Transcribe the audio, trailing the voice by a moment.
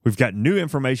We've got new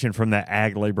information from the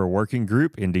Ag Labor Working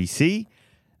Group in D.C.,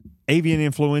 avian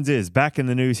influenza is back in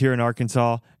the news here in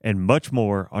Arkansas, and much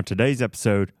more on today's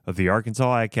episode of the Arkansas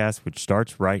AgCast, which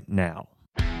starts right now.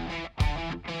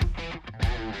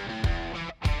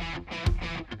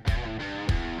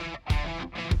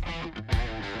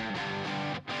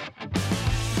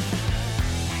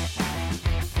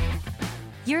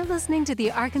 You're listening to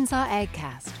the Arkansas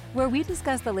AgCast, where we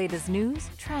discuss the latest news,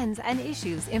 trends, and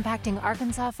issues impacting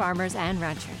Arkansas farmers and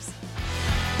ranchers.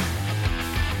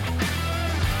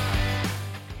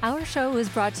 Our show is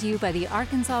brought to you by the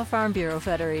Arkansas Farm Bureau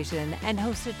Federation and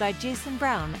hosted by Jason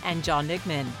Brown and John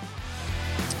Nickman.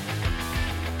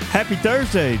 Happy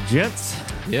Thursday, gents.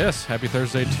 Yes, happy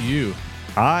Thursday to you.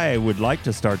 I would like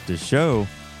to start this show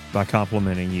by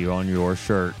complimenting you on your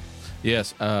shirt.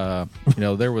 Yes,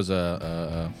 there was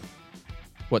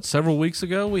several weeks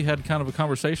ago we had kind of a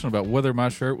conversation about whether my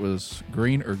shirt was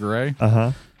green or gray.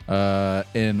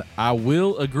 And I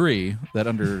will agree that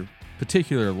under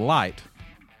particular light,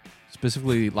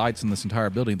 specifically lights in this entire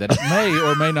building, that it may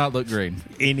or may not look green.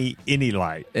 Any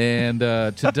light. And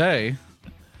today,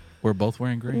 we're both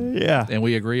wearing green. Yeah. And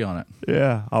we agree on it.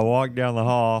 Yeah. I walked down the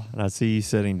hall, and I see you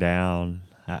sitting down,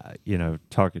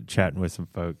 chatting with some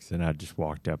folks, and I just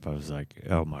walked up. I was like,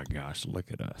 oh, my gosh,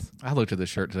 look at us. I looked at this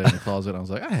shirt today in the closet, and I was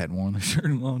like, I hadn't worn this shirt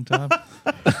in a long time.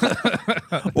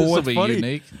 This will be funny,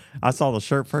 unique. I saw the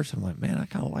shirt first. I'm like, man, I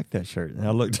kind of like that shirt. And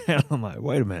I looked down. I'm like,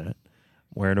 wait a minute.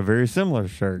 Wearing a very similar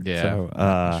shirt. Yeah, so,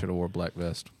 I should have wore black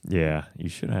vest. Yeah, you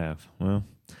should have. Well,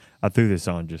 I threw this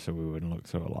on just so we wouldn't look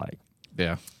so alike.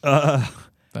 Yeah.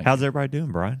 How's everybody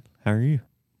doing, Brian? How are you?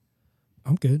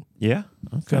 I'm good. Yeah?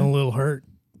 Okay. Feeling a little hurt.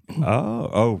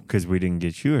 Because we didn't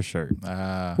get you a shirt.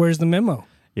 Where's the memo?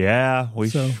 Yeah, we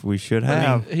should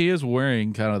have. He is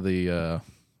wearing kind of the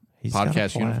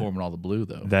podcast uniform and all the blue,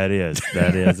 though. That is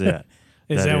it.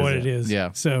 Is that what it is?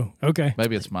 Yeah. So, okay.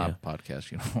 Maybe it's my podcast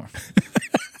uniform.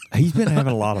 He's been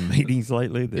having a lot of meetings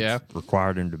lately that's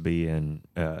required him to be in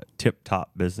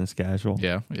tip-top business casual.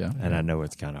 Yeah. And I know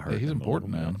it's kind of hurt. He's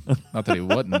important now. Not that he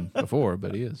wasn't before,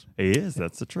 but he is. He is.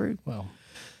 That's the truth. Well,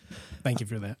 thank you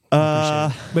for that. I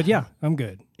appreciate it. But yeah, I'm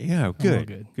good. Yeah,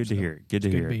 good. Good to hear it. Good to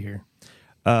hear it. Good to be here.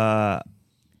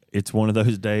 It's one of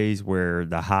those days where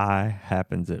the high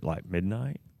happens at like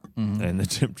midnight, and the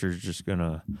temperature's just going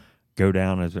to go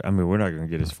down. We're not going to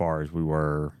get as far as we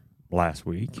were last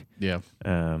week. Yeah.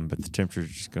 But the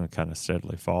temperature's just going to kind of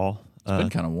steadily fall. It's been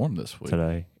kind of warm this week.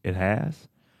 Today. It has.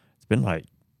 It's been like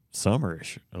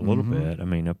summerish a little bit. I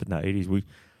mean, up in the 80s. We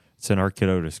sent our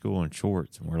kiddo to school in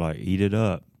shorts, and we're like, eat it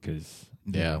up, because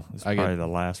it's probably the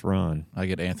last run. I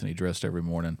get Anthony dressed every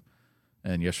morning,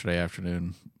 and yesterday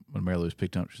afternoon when Mary Lou's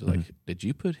picked him up, she's like, did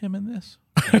you put him in this?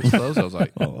 His clothes? I was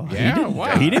like,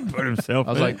 he didn't put himself in.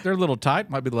 I was like, they're a little tight.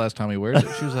 Might be the last time he wears it.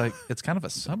 She was like, it's kind of a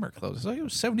summer clothes. It's like it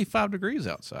was 75 degrees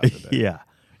outside today.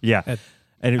 Yeah.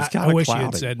 And it was kind of I wish cloudy. you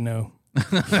had said no.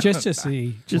 Just to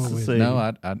see. No,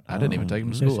 I didn't even take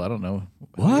him to school. I don't know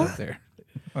what there.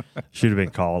 Should have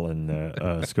been calling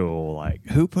the school like,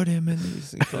 who put him in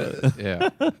these clothes? Yeah.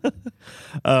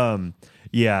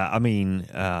 I mean,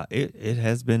 it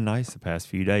has been nice the past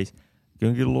few days.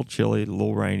 Going to get a little chilly, a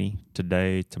little rainy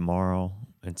today, tomorrow,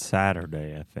 and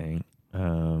Saturday, I think.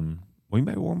 We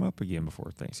may warm up again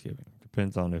before Thanksgiving.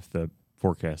 Depends on if the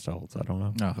forecast holds. I don't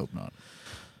know. I hope not.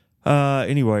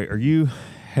 Anyway, are you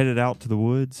headed out to the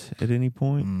woods at any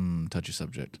point? Touchy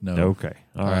subject. No. Okay.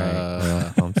 All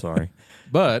right. I'm sorry.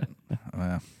 But,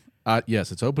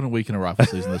 yes, it's open weekend of rifle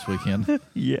season this weekend.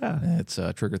 Yeah. It's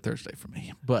Trigger Thursday for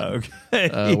me. But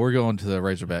okay. We're going to the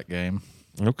Razorback game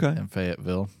in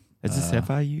Fayetteville. Is this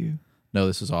FIU? No,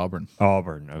 this is Auburn.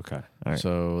 Auburn, okay. All right.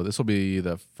 So this will be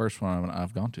the first one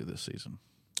I've gone to this season.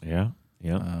 Yeah.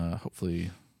 Hopefully,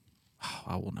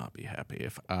 I will not be happy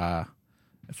if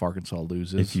Arkansas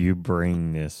loses. If you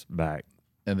bring this back.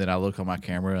 And then I look on my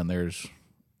camera and there's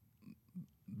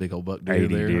big old buck deer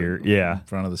there in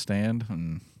front of the stand.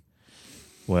 And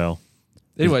well,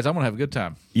 anyways, I'm going to have a good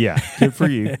time. Yeah, good for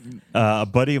you. A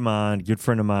buddy of mine, good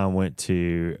friend of mine, went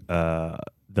to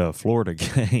the Florida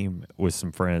game with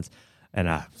some friends, and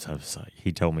I was like,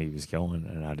 he told me he was going,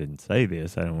 and I didn't say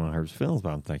this. I didn't want to hurt his feelings, but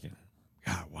I'm thinking,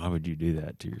 God, why would you do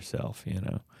that to yourself?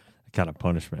 That kind of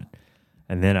punishment.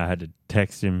 And then I had to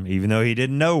text him, even though he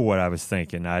didn't know what I was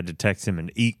thinking. I had to text him and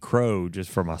eat crow just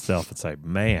for myself and say,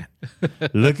 man,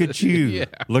 look at you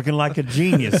looking like a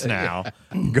genius now,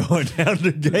 going down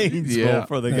to Gainesville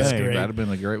for the game. Great. That'd have been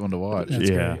a great one to watch. That's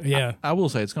great. Yeah. I will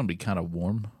say it's going to be kind of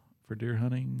warm for deer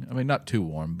hunting. I mean, not too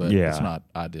warm, but it's not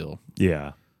ideal.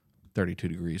 Yeah. 32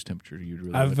 degrees temperature. You'd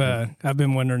really I've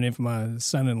been wondering if my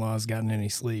son-in-law's gotten any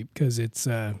sleep because it's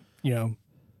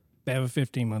They have a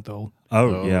 15-month-old.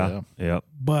 Oh yeah. Yep.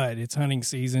 But it's hunting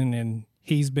season, and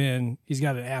he's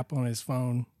got an app on his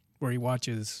phone where he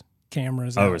watches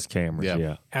cameras. His cameras.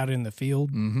 Yeah. Out in the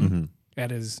field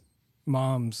at his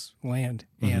mom's land,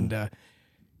 and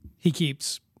he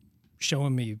keeps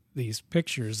showing me these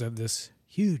pictures of this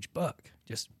huge buck.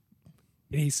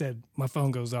 And he said, my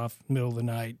phone goes off middle of the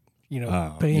night,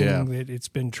 ping that it's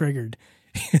been triggered.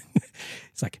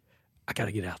 It's like, I got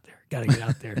to get out there.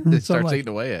 It starts eating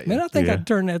away at you. Man, I think I'd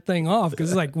turn that thing off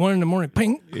because it's like 1 a.m,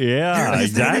 ping. Yeah,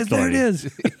 exactly. There it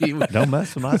is. Don't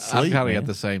mess with my sleep. I've kind of got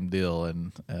the same deal.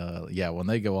 And when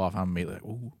they go off, I'm immediately like,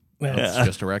 ooh, it's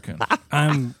just a raccoon.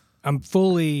 I'm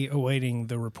fully awaiting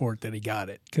the report that he got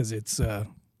it because it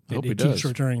keeps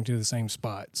returning to the same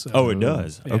spot. So, it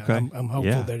does. Yeah, okay. I'm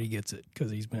hopeful that he gets it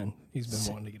because he's been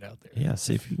wanting to get out there. Yeah,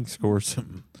 see if you can score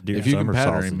some deer if you summer can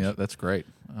pattern sausage. him, that's great.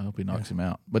 I hope he knocks him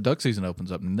out. But duck season opens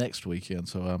up next weekend,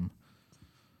 so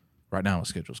right now my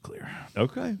schedule's clear.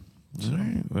 Okay. So,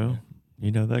 well,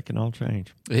 that can all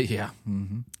change. Yeah.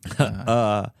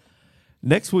 Mm-hmm.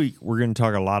 Next week we're going to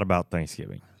talk a lot about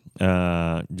Thanksgiving.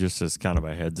 Just as kind of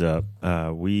a heads up,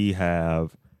 we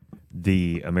have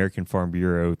the American Farm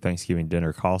Bureau Thanksgiving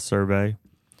Dinner Cost Survey.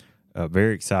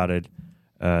 Very excited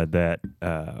that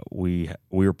we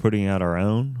are putting out our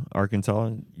own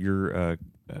Arkansas.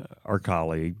 Our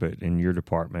colleague, but in your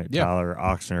department, Tyler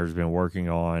Oxner has been working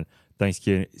on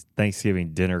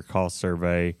Thanksgiving Dinner Cost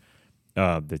Survey.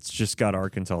 That's just got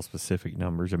Arkansas specific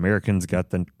numbers. Americans got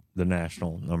the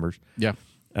national numbers. Yeah.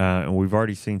 And we've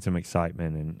already seen some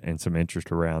excitement and some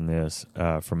interest around this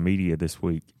from media this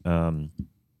week.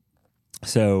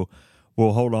 So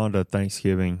we'll hold on to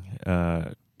Thanksgiving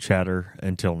chatter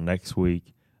until next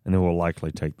week, and then we'll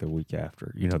likely take the week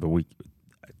after. The week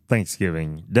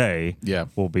Thanksgiving Day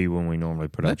will be when we normally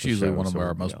put out the show. That's usually one of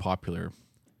our most popular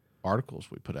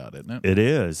articles we put out, isn't it? It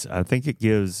is. I think it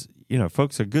gives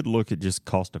folks a good look at just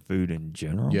cost of food in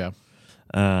general. Yeah.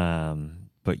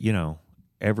 But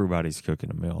everybody's cooking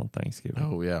a meal on Thanksgiving.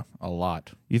 Oh yeah, a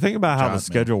lot. You think about how the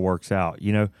schedule works out.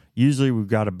 Usually we've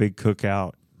got a big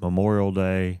cookout Memorial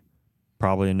Day,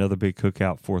 probably another big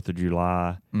cookout 4th of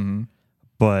July. Mm-hmm.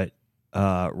 But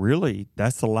really,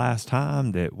 that's the last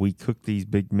time that we cook these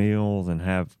big meals and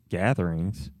have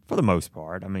gatherings. For the most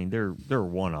part, I mean, they're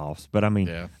one-offs, but I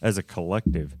mean, as a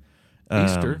collective,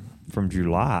 Easter from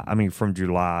July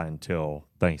until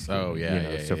Thanksgiving. Oh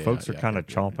yeah, so folks are kind of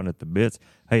chomping at the bits.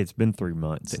 Hey, it's been 3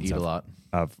 months to eat a lot.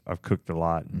 I've cooked a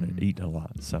lot and eaten a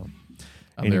lot. So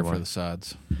I'm there for the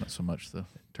sides, not so much the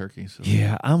turkey. So.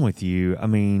 Yeah, I'm with you. I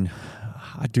mean,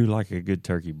 I do like a good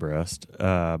turkey breast,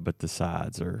 but the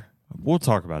sides are. We'll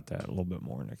talk about that a little bit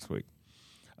more next week.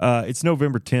 It's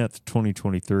November 10th,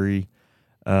 2023.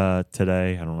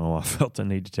 Today, I don't know. I felt the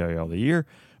need to tell you all the year,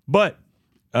 but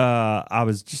I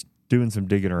was just doing some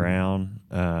digging around.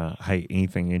 Hey,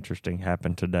 anything interesting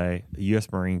happened today? The U.S.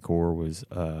 Marine Corps was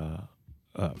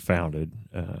founded.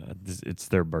 It's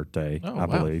their birthday, I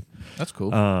believe. That's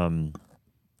cool.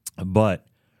 But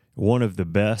one of the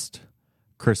best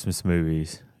Christmas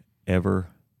movies ever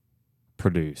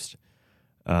produced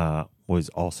was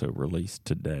also released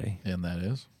today. And that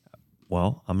is?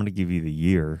 Well, I'm going to give you the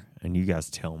year, and you guys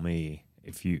tell me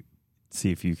if you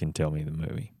can tell me the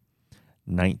movie.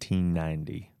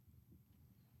 1990.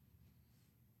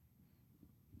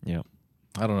 Yep.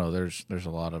 I don't know. There's a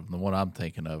lot of the one I'm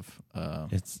thinking of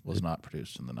was not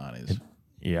produced in the 90s.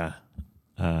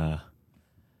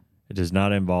 It does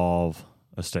not involve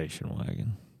a station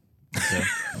wagon.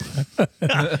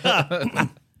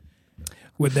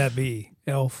 Would that be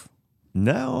Elf?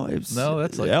 No, that's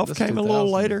like Elf came 2000s. a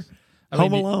little later.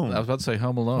 Home Alone. I was about to say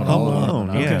Home Alone. Home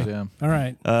Alone, yeah. Okay. All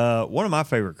right. One of my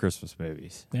favorite Christmas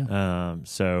movies. Yeah.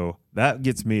 So that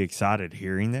gets me excited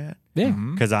hearing that. Yeah.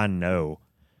 Because I know,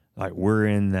 like, we're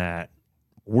in that.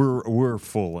 We're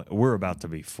full. We're about to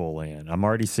be full in. I'm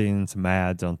already seeing some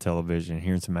ads on television,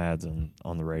 hearing some ads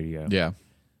on the radio. Yeah.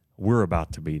 We're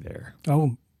about to be there.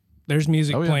 Oh, there's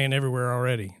music playing everywhere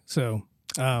already. So,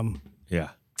 yeah.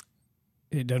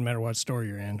 It doesn't matter what store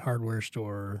you're in, hardware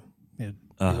store. You're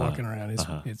walking around.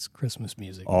 It's Christmas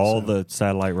music. All the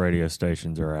satellite radio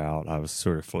stations are out. I was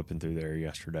sort of flipping through there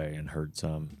yesterday and heard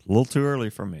some. A little too early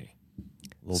for me.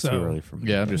 Too early for me.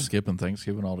 Yeah, I'm just skipping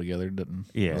Thanksgiving altogether. Didn't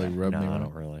really rub me. I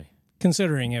don't really.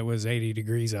 Considering it was 80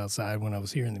 degrees outside when I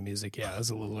was hearing the music, it was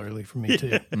a little early for me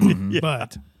too.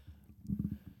 But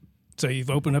so you've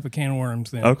opened up a can of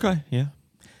worms then. Okay, yeah.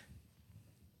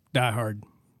 Die Hard.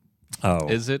 Oh,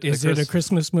 is it a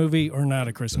Christmas movie or not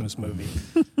a Christmas movie?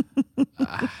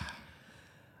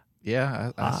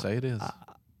 Yeah, I say it is.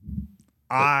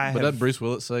 But doesn't Bruce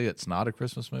Willis say it's not a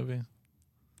Christmas movie?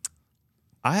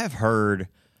 I have heard.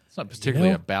 It's not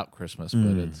particularly about Christmas,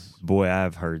 but it's boy.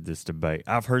 I've heard this debate.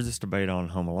 I've heard this debate on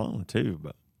Home Alone too,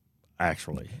 but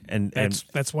actually, and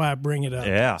that's why I bring it up.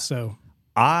 Yeah. So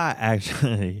I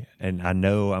actually, and I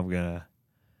know I'm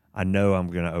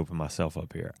gonna open myself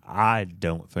up here. I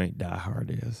don't think Die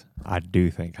Hard is. I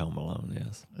do think Home Alone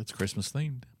is. It's Christmas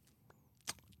themed.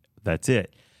 That's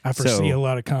it. I foresee a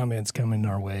lot of comments coming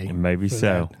our way. Maybe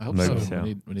so. I hope Maybe so. so.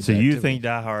 We need So that you activity. think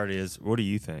Die Hard is? What do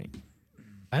you think?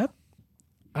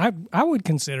 I would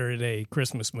consider it a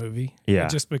Christmas movie. Yeah.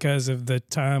 Just because of the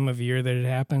time of year that it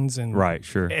happens, and Right.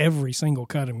 Sure. every single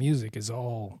cut of music is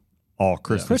all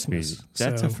Christmas Christmas. music.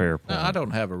 That's So- a fair point. No, I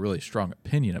don't have a really strong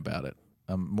opinion about it.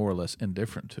 I'm more or less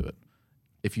indifferent to it.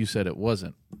 If you said it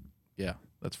wasn't, yeah,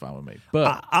 that's fine with me.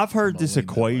 But I've heard I'm this gonna lean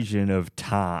that way. equation of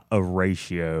time, a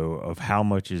ratio of how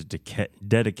much is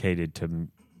dedicated to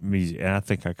music. And I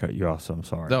think I cut you off, so I'm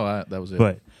sorry. No, that was it.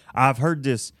 But I've heard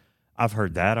this. I've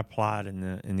heard that applied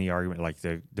in the argument, like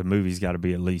the movie's got to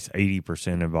be at least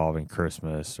 80% involving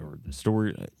Christmas or the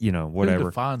story, Who whatever.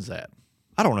 defines that?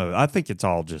 I don't know. I think it's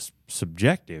all just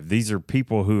subjective. These are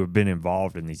people who have been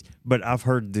involved in these, but I've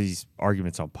heard these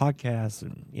arguments on podcasts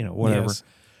and whatever.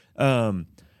 Yes.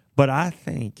 But I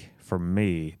think for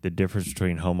me, the difference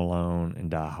between Home Alone and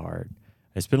Die Hard,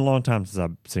 it's been a long time since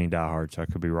I've seen Die Hard, so I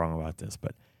could be wrong about this,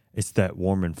 but it's that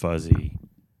warm and fuzzy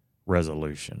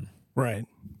resolution right.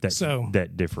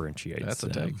 that differentiates. That's a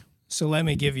them. take. So let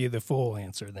me give you the full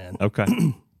answer then. Okay.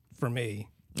 For me,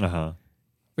 Uh-huh.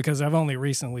 because I've only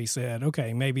recently said,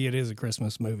 okay, maybe it is a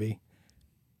Christmas movie.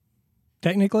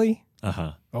 Technically,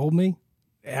 Uh-huh. old me,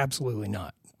 absolutely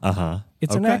not. Uh-huh.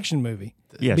 It's an Okay. action movie.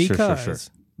 Yeah, sure.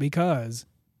 Because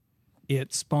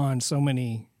it spawned so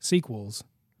many sequels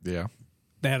Yeah.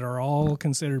 that are all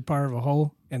considered part of a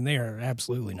whole, and they are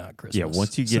absolutely not Christmas. Yeah,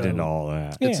 once you get So, into all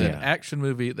that. Yeah. It's an action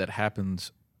movie that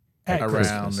happens At around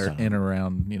Christmas or time. in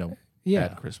around, Yeah.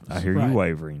 at Christmas. I hear Right. you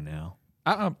wavering now.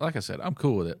 I'm like I said, I'm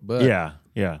cool with it, but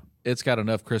Yeah. it's got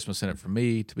enough Christmas in it for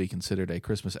me to be considered a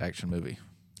Christmas action movie.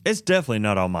 It's definitely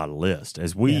not on my list.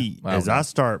 As Well, as no. I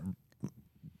start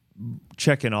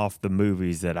checking off the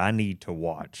movies that I need to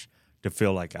watch to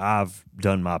feel like I've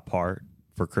done my part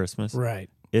for Christmas, Right,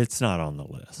 it's not on the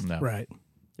list. No. right.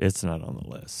 It's not on the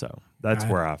list. So that's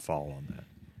Right. where I fall on that.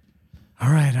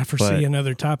 All right, I foresee But-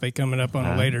 another topic coming up on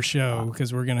a later show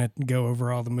because we're going to go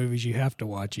over all the movies you have to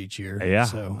watch each year. Yeah,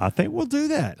 So I think we'll do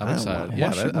that. I'm excited. Why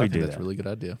Yeah, shouldn't I we think do that's that? a really good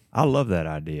idea. I love that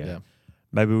idea. Yeah.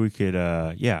 Maybe we could,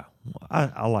 I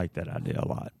like that idea a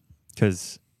lot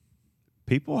because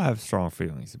people have strong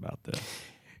feelings about this.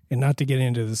 and not to get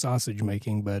into the sausage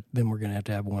making, but then we're going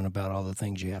to have one about all the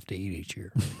things you have to eat each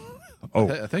year. Oh,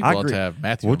 I think we'll have agree. to have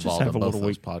Matthew We'll just involved have in a both little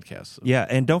of those podcasts. Yeah,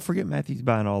 and don't forget Matthew's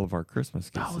buying all of our Christmas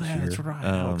gifts Oh, this that's year. right.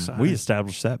 How exciting. We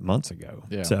established that months ago.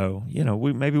 Yeah. So,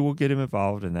 maybe we'll get him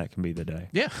involved and that can be the day.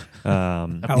 Yeah.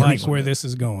 I like where this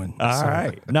is going. All So,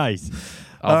 right. Nice.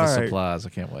 Office All right. supplies. I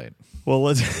can't wait. Well,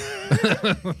 let's.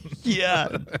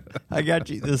 Yeah. I got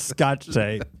you the scotch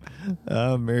tape.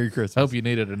 Merry Christmas. Hope you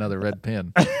needed another red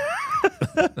pen.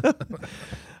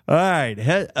 All right,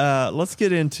 let's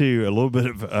get into a little bit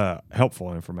of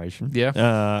helpful information.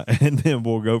 Yeah. And then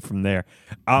we'll go from there.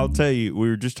 I'll tell you, we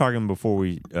were just talking before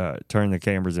we turned the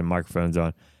cameras and microphones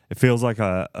on. It feels like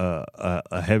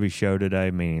a heavy show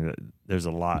today, meaning that there's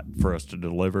a lot for us to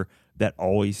deliver. That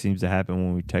always seems to happen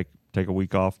when we take a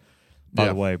week off. By Yeah.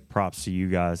 the way, props to you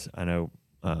guys. I know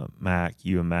Mac,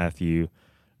 you and Matthew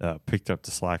picked up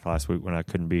the slack last week when I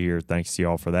couldn't be here. Thanks to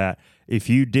y'all for that. If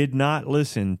you did not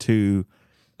listen to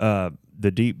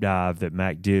the deep dive that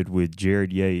Mac did with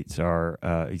Jared Yates, our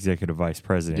executive vice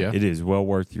president, Yeah. it is well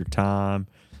worth your time.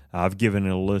 I've given it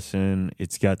a listen.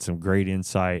 It's got some great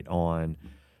insight on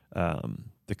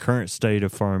the current state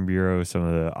of Farm Bureau, some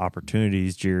of the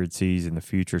opportunities Jared sees in the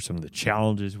future, some of the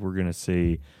challenges we're going to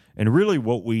see, and really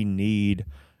what we need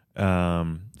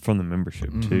from the membership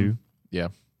too Yeah.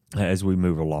 as we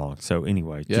move along. So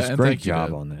anyway, Yeah, just and great thank you job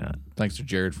to- on that. Thanks to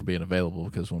Jared for being available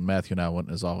because when Matthew and I went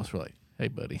in his office, we're like, hey,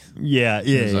 buddy. Yeah,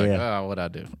 He was like, yeah, oh, what'd I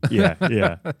do?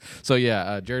 yeah. So,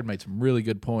 Jared made some really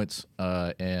good points.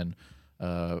 And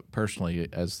personally,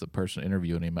 as the person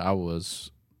interviewing him, I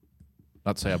was,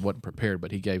 not to say I wasn't prepared,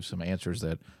 but he gave some answers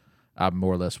that I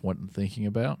more or less wasn't thinking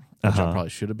about, which I probably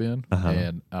should have been.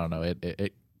 And I don't know,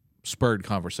 it spurred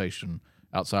conversation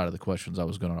outside of the questions I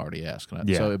was going to already ask. And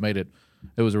so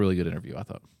it was a really good interview, I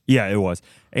thought. Yeah, it was.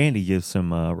 And he gives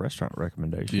some restaurant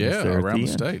recommendations. Yeah, there at around the end.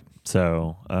 state.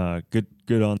 So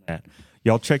good on that.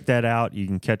 Y'all check that out. You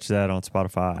can catch that on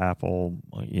Spotify, Apple,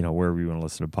 wherever you want to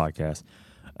listen to podcasts.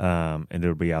 and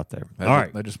it'll be out there. All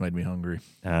right. That just made me hungry.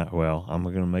 Well, I'm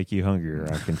going to make you hungrier,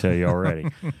 I can tell you already.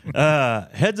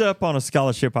 Heads up on a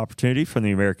scholarship opportunity from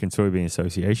the American Soybean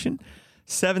Association.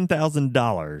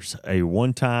 $7,000, a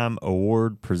one-time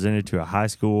award presented to a high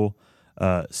school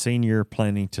senior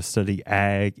planning to study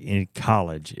ag in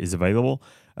college is available.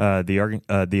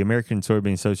 The American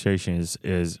Soybean Association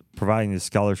is providing this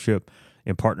scholarship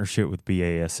in partnership with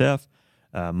BASF.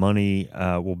 Money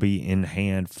will be in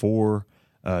hand for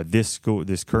this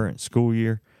current school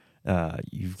year.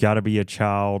 You've got to be a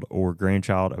child or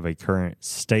grandchild of a current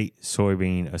state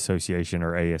soybean association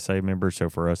or ASA member. So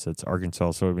for us, it's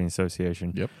Arkansas Soybean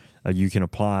Association. Yep. You can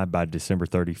apply by December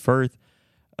 31st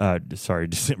for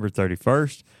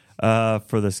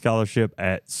the scholarship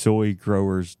at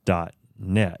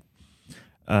soygrowers.net.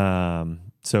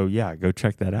 So yeah, go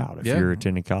check that out if you're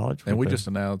attending college. And we just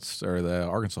announced, or the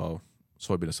Arkansas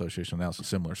Soybean Association announced a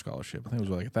similar scholarship. I think it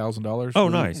was like $1,000. Oh,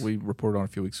 nice. We reported on a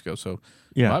few weeks ago, so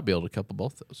yeah, you might be able to couple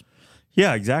both those.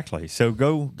 Yeah, exactly. So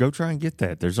go try and get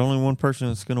that. There's only one person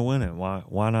that's going to win it.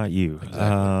 Why not you?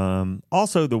 Exactly.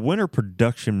 Also, the winter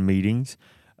production meetings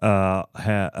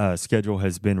schedule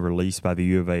has been released by the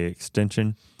U of A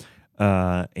Extension,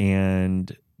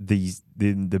 and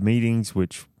the meetings,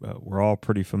 which we're all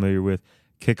pretty familiar with,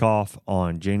 kick off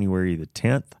on January the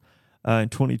 10th. In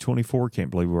 2024, can't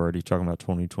believe we're already talking about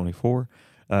 2024.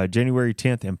 January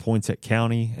 10th in Poinsett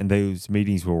County, and those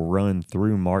meetings will run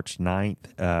through March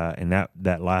 9th, and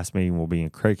that last meeting will be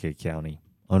in Craighead County.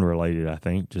 Unrelated, I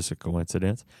think, just a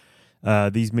coincidence.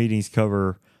 These meetings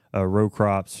cover row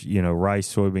crops,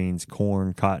 rice, soybeans,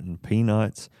 corn, cotton,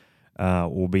 peanuts.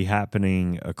 Will be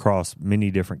happening across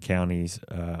many different counties,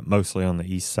 mostly on the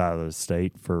east side of the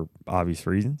state for obvious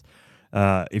reasons.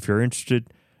 If you're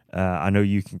interested, I know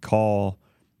you can call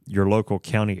your local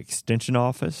county extension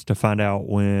office to find out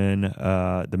when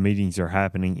the meetings are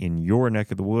happening in your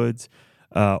neck of the woods,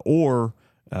 or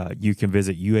you can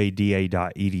visit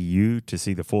uada.edu to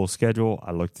see the full schedule.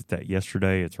 I looked at that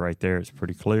yesterday. It's right there. It's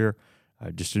pretty clear.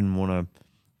 I just didn't want to,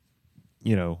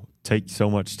 take so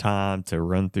much time to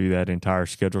run through that entire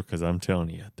schedule because I'm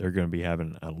telling you, they're going to be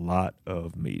having a lot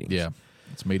of meetings. Yeah,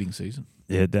 it's meeting season.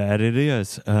 That it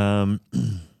is. And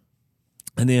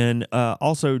then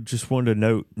also just wanted to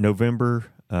note November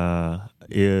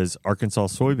is Arkansas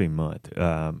Soybean Month.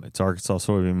 It's Arkansas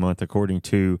Soybean Month according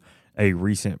to a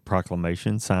recent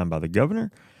proclamation signed by the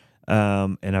governor.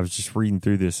 And I was just reading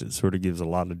through this. It sort of gives a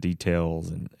lot of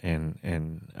details and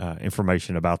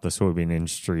information about the soybean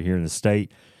industry here in the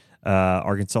state.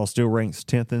 Arkansas still ranks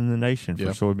 10th in the nation for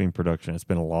soybean production. It's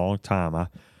been a long time.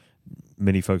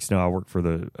 Many folks know I worked for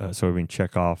the soybean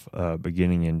checkoff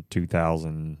beginning in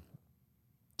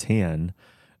 2010,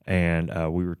 and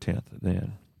we were 10th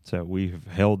then. So we've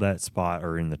held that spot,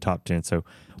 or in the top 10. So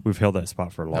we've held that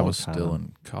spot for a long time. I was still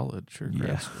in college or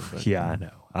grad school. Yeah,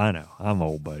 I know. I'm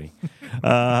old, buddy.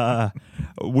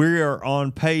 We are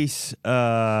on pace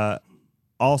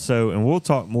also, and we'll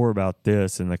talk more about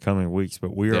this in the coming weeks,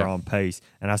 but we are on pace.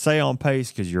 And I say on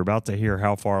pace because you're about to hear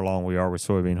how far along we are with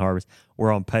soybean harvest.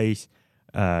 We're on pace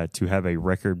to have a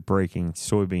record-breaking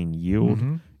soybean yield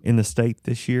in the state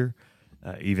this year.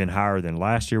 Even higher than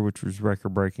last year, which was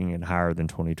record-breaking, and higher than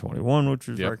 2021, which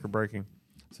was record-breaking.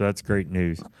 So that's great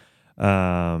news.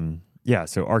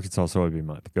 So Arkansas Soybean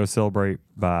Month. Go celebrate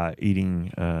by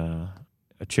eating a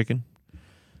chicken,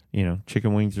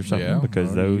 chicken wings or something,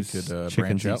 because those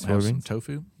chickens eat soybeans. Some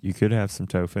tofu. You could have some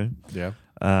tofu. Yeah.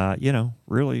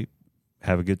 Really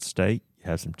have a good steak,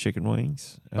 have some chicken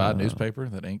wings. Buy a newspaper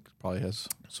that ink probably has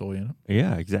soy in it.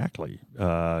 Yeah, exactly.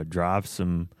 Drive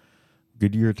some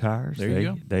Goodyear tires. There you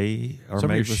go. They are some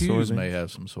made of your with shoes soybeans. may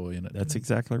have some soy in it. That's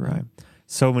exactly right.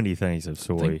 So many things of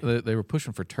soy. I think they were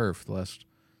pushing for turf some of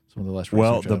the last.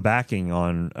 Well, the backing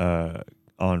on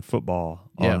football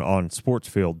on sports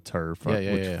field turf,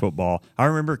 football. I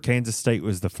remember Kansas State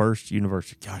was the first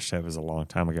university. Gosh, that was a long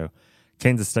time ago.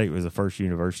 Kansas State was the first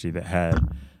university that had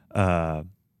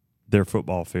their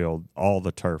football field. All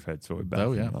the turf had soy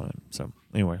backing on it. So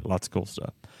anyway, lots of cool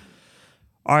stuff.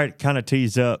 All right, kind of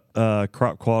teased up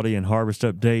crop quality and harvest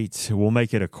updates. We'll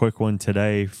make it a quick one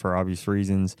today for obvious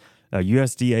reasons.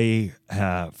 USDA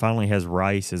finally has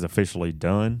rice is officially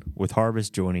done with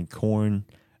harvest, joining corn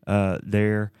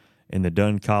there in the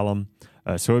done column.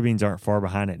 Soybeans aren't far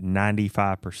behind at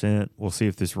 95%. We'll see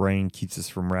if this rain keeps us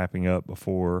from wrapping up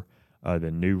before the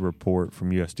new report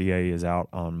from USDA is out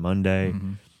on Monday.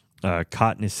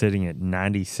 Cotton is sitting at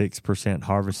 96%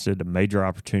 harvested, a major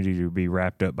opportunity to be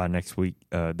wrapped up by next week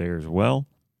there as well.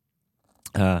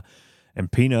 And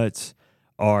peanuts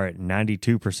are at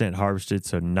 92% harvested,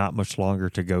 so not much longer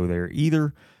to go there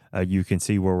either. You can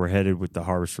see where we're headed with the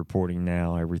harvest reporting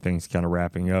now. Everything's kind of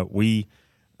wrapping up. We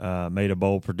made a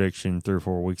bold prediction 3 or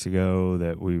 4 weeks ago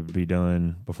that we would be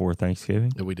done before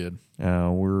Thanksgiving. Yeah, we did.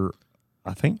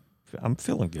 I'm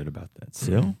feeling good about that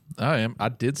still. I am. I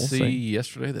did We'll see see.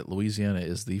 yesterday that Louisiana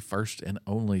is the first and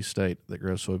only state that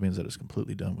grows soybeans that is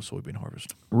completely done with soybean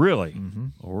harvest. Really?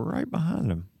 Well, we're right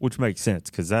behind them, which makes sense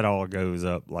because that all goes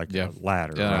up like a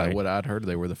ladder, right? What I'd heard,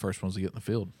 they were the first ones to get in the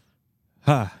field.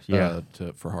 Yeah.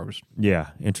 For harvest. Yeah,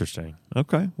 interesting.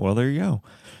 Okay, well, there you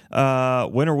go.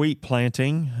 Winter wheat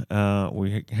planting.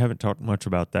 We haven't talked much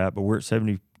about that, but we're at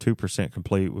 72%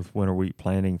 complete with winter wheat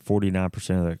planting.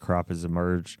 49% of the crop has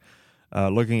emerged.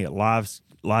 Looking at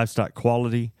livestock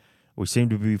quality, we seem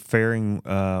to be faring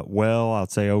well.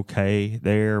 I'd say okay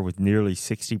there, with nearly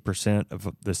 60%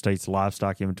 of the state's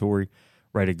livestock inventory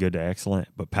rated good to excellent,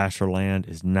 but pasture land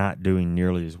is not doing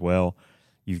nearly as well.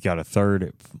 You've got a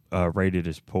third rated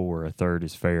as poor, a third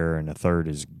is fair, and a third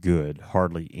is good.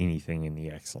 Hardly anything in the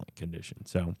excellent condition.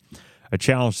 So, a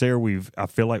challenge there. I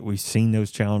feel like we've seen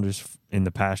those challenges in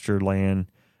the pasture land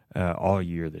all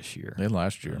year this year. And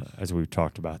last year. As we've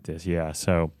talked about this. Yeah.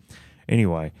 So,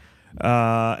 anyway.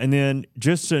 And then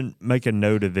just to make a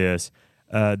note of this,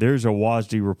 there's a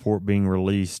WASD report being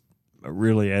released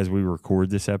really as we record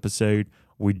this episode.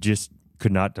 We just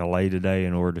could not delay today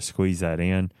in order to squeeze that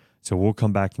in. So we'll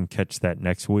come back and catch that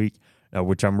next week,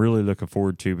 which I'm really looking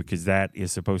forward to because that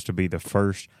is supposed to be the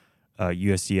first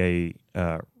USDA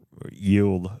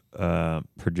yield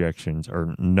projections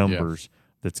or numbers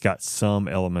that's got some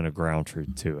element of ground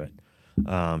truth to it.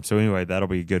 So anyway, that'll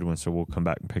be a good one. So we'll come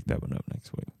back and pick that one up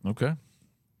next week. Okay.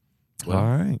 Well,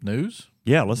 all right. News?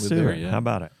 Yeah, let's do it. How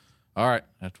about it? All right.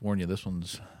 I have to warn you, this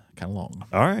one's kind of long.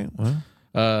 All right. Well,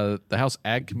 the House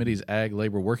Ag Committee's Ag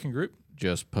Labor Working Group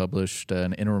just published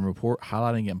an interim report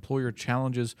highlighting employer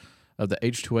challenges of the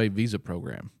H2A visa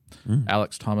program.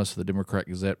 Alex Thomas of the Democrat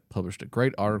Gazette published a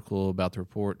great article about the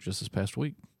report just this past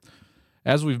week.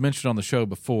 As we've mentioned on the show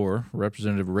before,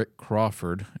 Representative Rick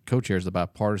Crawford co-chairs the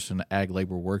bipartisan Ag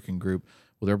Labor Working Group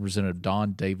with Representative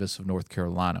Don Davis of North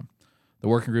Carolina. The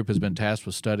working group has been tasked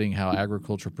with studying how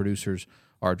agriculture producers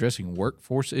are addressing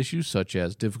workforce issues such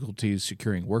as difficulties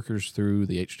securing workers through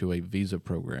the H2A visa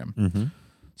program.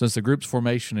 Since the group's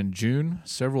formation in June,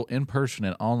 several in-person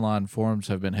and online forums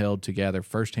have been held to gather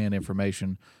firsthand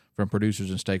information from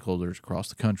producers and stakeholders across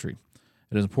the country.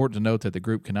 It is important to note that the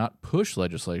group cannot push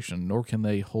legislation, nor can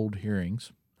they hold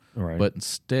hearings, but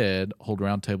instead hold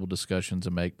roundtable discussions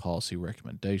and make policy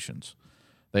recommendations.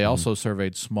 They also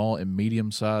surveyed small and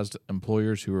medium-sized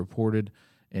employers who reported,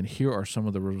 and here are some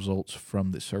of the results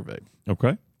from the survey.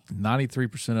 Okay.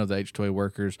 93% of the H2A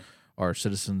workers are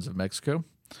citizens of Mexico.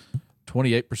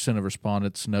 28% of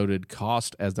respondents noted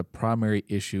cost as the primary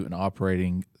issue in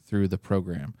operating through the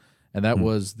program, and that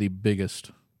was the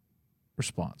biggest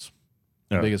response,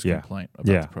 biggest complaint about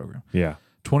the program.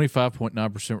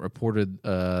 25.9% reported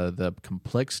the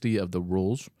complexity of the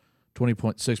rules.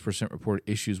 20.6% reported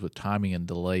issues with timing and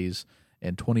delays,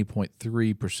 and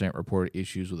 20.3% reported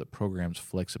issues with the program's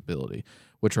flexibility,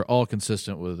 which are all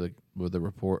consistent with the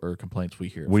report or complaints we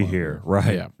hear.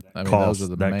 Right? Yeah, I mean, cost, those are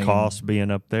the that main cost being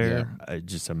up there,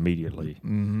 just immediately.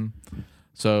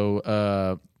 So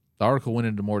the article went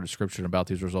into more description about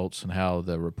these results and how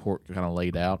the report kind of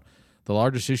laid out. The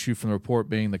largest issue from the report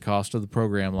being the cost of the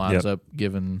program lines up,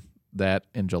 given that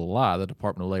in July, the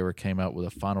Department of Labor came out with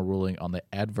a final ruling on the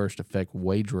adverse effect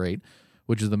wage rate,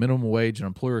 which is the minimum wage an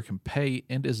employer can pay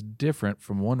and is different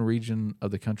from one region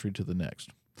of the country to the next.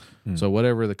 So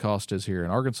whatever the cost is here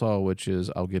in Arkansas, which is,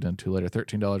 I'll get into later,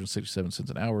 $13.67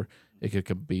 an hour, it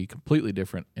could be completely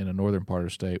different in a northern part of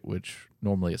the state, which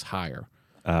normally is higher.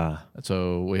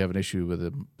 So we have an issue with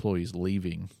employees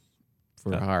leaving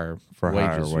for higher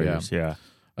wages.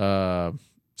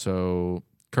 So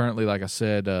currently, like I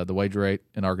said, the wage rate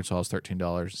in Arkansas is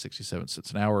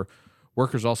 $13.67 an hour.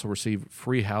 Workers also receive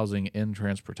free housing and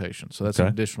transportation. So that's an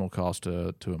additional cost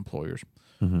to employers.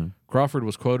 Crawford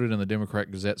was quoted in the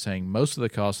Democrat Gazette saying most of the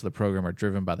costs of the program are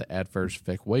driven by the adverse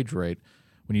effect wage rate.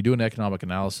 When you do an economic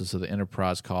analysis of the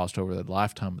enterprise cost over the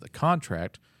lifetime of the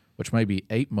contract, which may be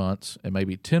 8 months and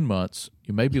maybe 10 months,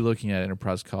 you may be looking at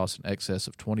enterprise costs in excess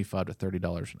of $25 to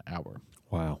 $30 an hour.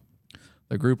 Wow.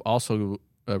 The group also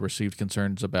received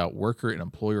concerns about worker and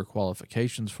employer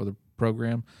qualifications for the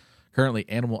program. Currently,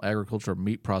 animal agriculture and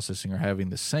meat processing are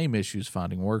having the same issues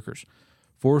finding workers.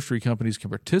 Forestry companies can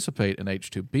participate in the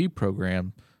H2B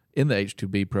program,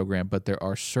 but there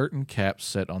are certain caps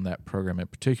set on that program in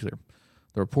particular.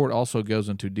 The report also goes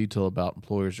into detail about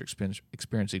employers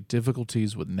experiencing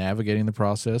difficulties with navigating the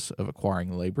process of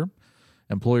acquiring labor,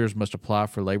 Employers must apply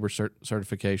for labor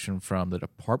certification from the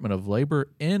Department of Labor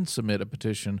and submit a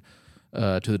petition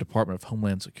to the Department of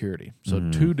Homeland Security.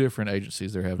 So two different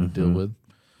agencies they're having to deal with.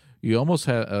 You almost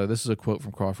have, this is a quote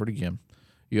from Crawford again,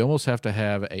 you almost have to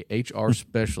have a HR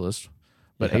specialist,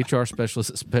 but HR specialists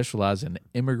that specialize in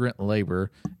immigrant labor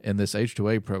in this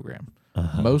H2A program.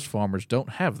 Most farmers don't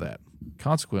have that.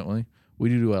 Consequently, we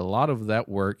do a lot of that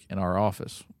work in our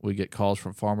office. We get calls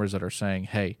from farmers that are saying,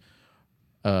 hey,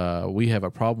 we have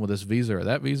a problem with this visa or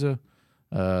that visa.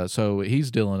 So he's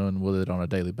dealing with it on a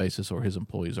daily basis, or his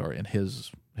employees are in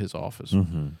his office.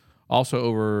 Also,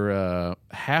 over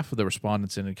half of the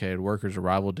respondents indicated workers'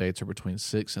 arrival dates are between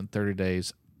 6 and 30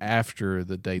 days after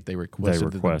the date they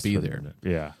requested to be there.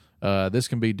 Yeah. This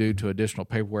can be due to additional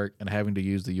paperwork and having to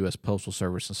use the U.S. Postal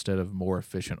Service instead of more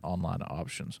efficient online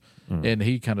options. And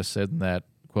he kind of said in that,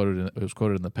 it was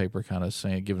quoted in the paper, kind of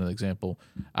saying, giving an example,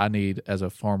 as a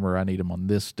farmer, I need them on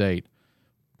this date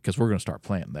because we're going to start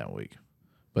planting that week.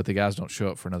 But the guys don't show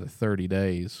up for another 30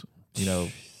 days.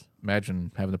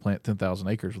 Imagine having to plant 10,000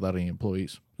 acres without any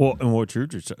employees. Well, and what we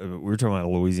were talking about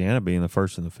Louisiana being the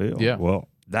first in the field. Yeah. Well,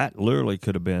 that literally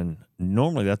could have been,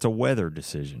 normally that's a weather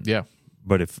decision. Yeah.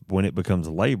 But when it becomes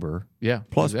labor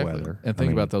plus weather. And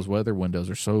think about those weather windows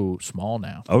are so small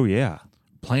now. Oh, yeah.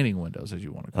 Planting windows, as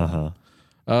you want to call them.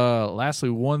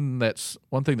 Lastly, one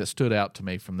thing that stood out to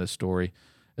me from this story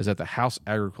is that the House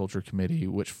Agriculture Committee,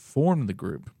 which formed the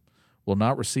group, will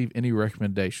not receive any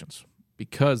recommendations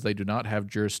because they do not have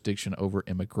jurisdiction over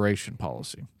immigration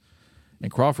policy.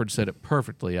 And Crawford said it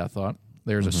perfectly, I thought.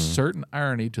 There's a certain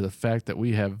irony to the fact that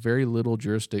we have very little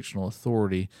jurisdictional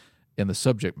authority in the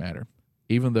subject matter,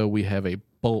 even though we have a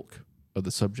bulk of the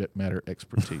subject matter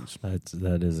expertise.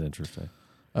 That is interesting.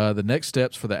 The next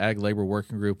steps for the Ag Labor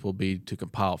Working Group will be to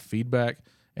compile feedback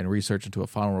and research into a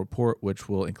final report, which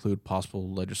will include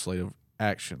possible legislative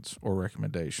actions or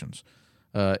recommendations.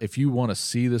 If you want to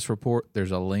see this report,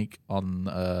 there's a link on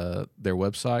their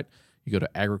website. You go to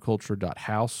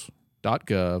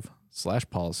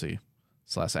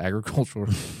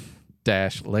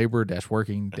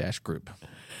agriculture.house.gov/policy/agriculture-labor-working-group.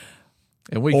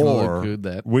 And we can include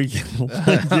that. We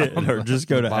can or just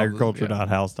go to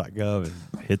agriculture.house.gov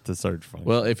and hit the search function.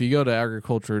 Well, if you go to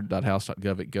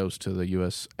agriculture.house.gov, it goes to the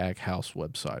U.S. Ag House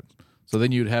website. So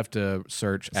then you'd have to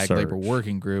search Ag Labor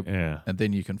Working Group, and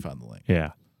then you can find the link.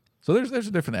 Yeah. So there's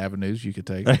different avenues you could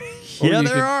take.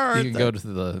 There are. You can go to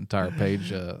the entire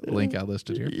page link I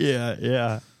listed here.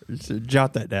 Yeah. So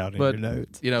jot that down in your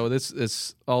notes.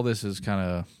 All this is kind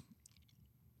of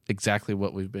exactly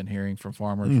what we've been hearing from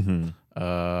farmers.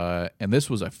 And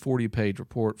this was a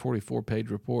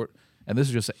 44-page report, and this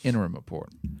is just an interim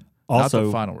report, not the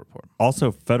final report.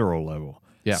 Also federal level.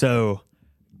 Yeah. So,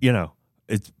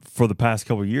 it's for the past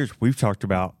couple of years, we've talked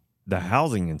about the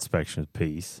housing inspection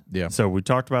piece. Yeah. So we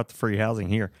talked about the free housing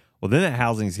here. Well, then that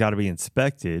housing's got to be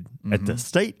inspected at the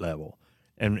state level.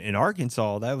 And in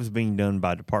Arkansas, that was being done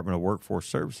by Department of Workforce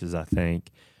Services, I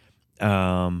think.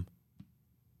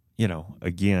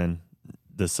 Again,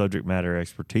 the subject matter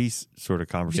expertise sort of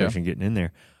conversation getting in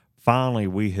there. Finally,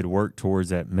 we had worked towards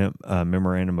that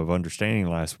memorandum of understanding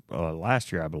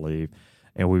last year, I believe,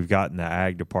 and we've gotten the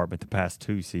ag department the past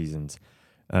 2 seasons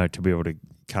to be able to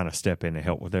kind of step in and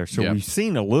help with there. So we've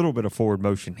seen a little bit of forward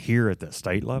motion here at the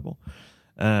state level,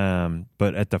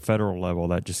 but at the federal level,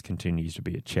 that just continues to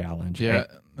be a challenge. Yeah,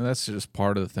 and that's just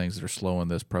part of the things that are slowing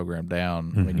this program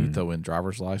down. When you throw in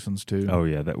driver's license too. Oh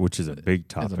yeah, which is a big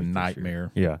topic. It's a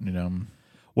nightmare. Yeah,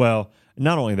 Well,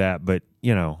 not only that, but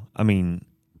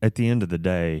at the end of the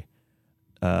day,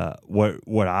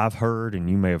 what I've heard, and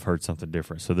you may have heard something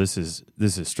different. So this is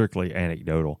strictly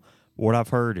anecdotal. What I've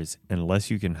heard is unless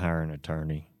you can hire an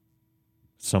attorney,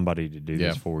 somebody to do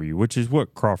this for you, which is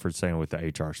what Crawford's saying with the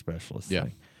HR specialist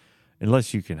thing.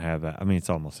 Unless you can have that, it's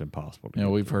almost impossible.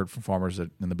 We've heard from farmers that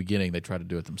in the beginning they try to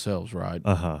do it themselves, right?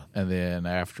 And then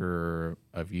after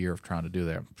a year of trying to do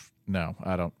that, no,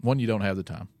 I don't. One, you don't have the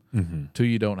time. 2,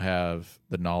 you don't have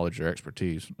the knowledge or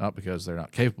expertise. Not because they're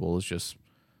not capable; it's just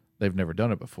they've never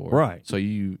done it before. Right. So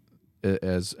you,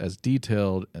 as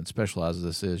detailed and specialized as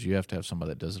this is, you have to have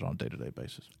somebody that does it on a day-to-day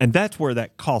basis. And that's where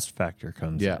that cost factor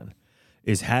comes in,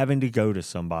 is having to go to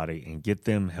somebody and get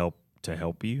them help to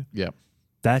help you. Yeah.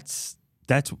 That's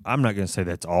I'm not going to say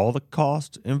that's all the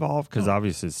cost involved, because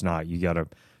obviously it's not. You got to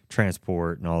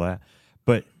transport and all that.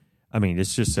 But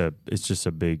it's just a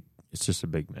big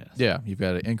mess. Yeah, you've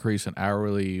got an increase in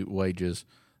hourly wages.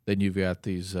 Then you've got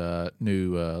these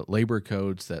new labor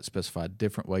codes that specify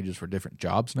different wages for different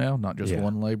jobs now, not just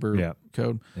one labor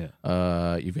code.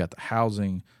 Yeah. You've got the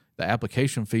housing. The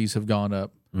application fees have gone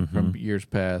up. from years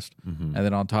past. And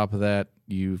then on top of that,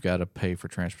 you've got to pay for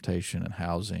transportation and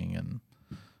housing and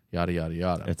yada, yada,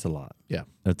 yada. It's a lot. Yeah.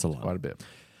 It's a lot. Quite a bit.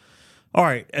 All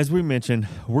right. As we mentioned,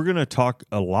 we're going to talk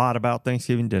a lot about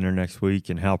Thanksgiving dinner next week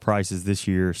and how prices this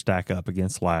year stack up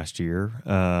against last year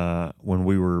when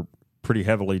we were pretty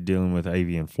heavily dealing with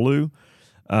avian flu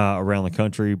around the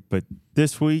country. But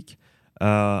this week,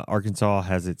 Arkansas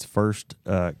has its first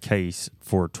case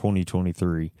for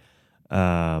 2023.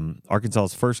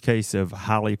 Arkansas's first case of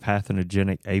highly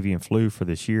pathogenic avian flu for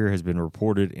this year has been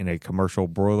reported in a commercial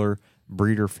broiler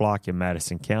breeder flock in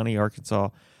Madison County, Arkansas,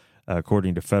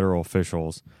 according to federal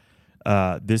officials.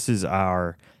 This is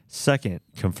our second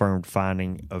confirmed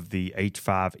finding of the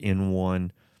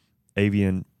H5N1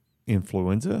 avian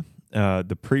influenza.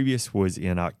 The previous was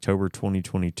in October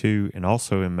 2022 and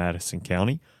also in Madison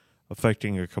County,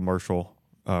 affecting a commercial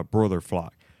broiler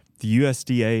flock. The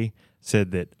USDA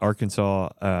said that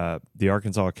the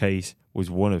Arkansas case was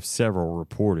one of several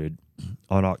reported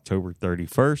on October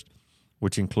 31st,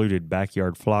 which included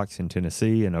backyard flocks in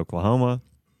Tennessee and Oklahoma,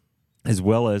 as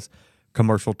well as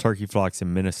commercial turkey flocks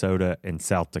in Minnesota and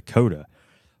South Dakota.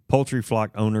 Poultry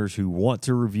flock owners who want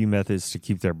to review methods to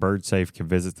keep their birds safe can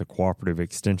visit the Cooperative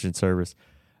Extension Service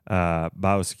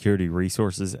Biosecurity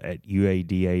Resources at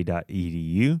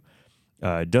uada.edu.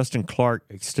 Dustin Clark,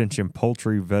 Extension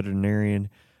Poultry Veterinarian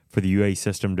for the UA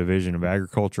System Division of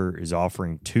Agriculture, is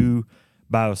offering 2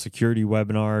 biosecurity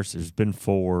webinars. There's been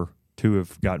 4. 2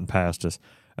 have gotten past us.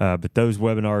 But those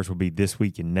webinars will be this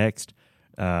week and next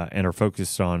and are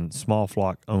focused on small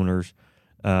flock owners.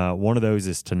 One of those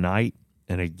is tonight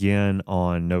and again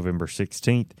on November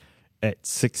 16th at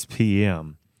 6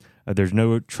 p.m. There's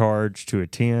no charge to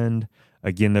attend.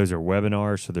 Again, those are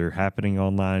webinars, so they're happening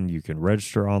online. You can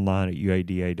register online at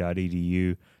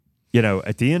uada.edu. You know,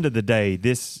 at the end of the day,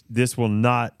 this will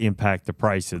not impact the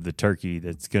price of the turkey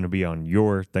that's going to be on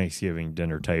your Thanksgiving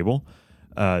dinner table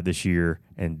this year,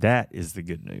 and that is the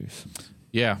good news.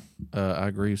 Yeah, I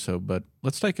agree. But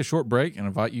let's take a short break and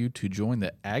invite you to join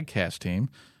the AgCast team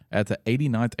at the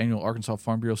 89th Annual Arkansas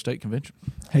Farm Bureau State Convention.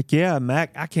 Heck yeah,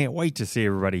 Mac. I can't wait to see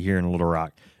everybody here in Little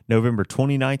Rock, November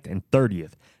 29th and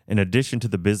 30th. In addition to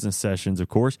the business sessions, of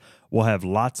course, we'll have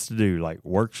lots to do, like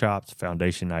workshops,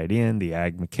 Foundation Night In, the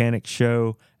Ag Mechanics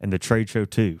Show, and the trade show,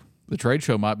 too. The trade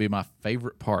show might be my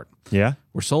favorite part. Yeah?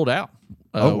 We're sold out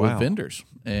wow. with vendors.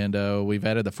 And we've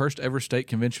added the first ever state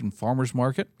convention farmers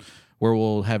market, where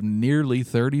we'll have nearly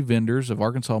 30 vendors of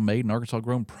Arkansas-made and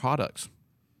Arkansas-grown products.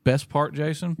 Best part,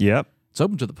 Jason? Yep. It's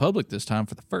open to the public this time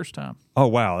for the first time. Oh,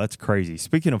 wow. That's crazy.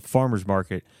 Speaking of farmers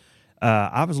market,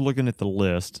 I was looking at the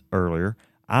list earlier.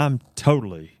 I'm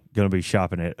totally going to be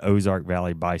shopping at Ozark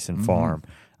Valley Bison Farm.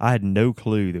 I had no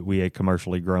clue that we had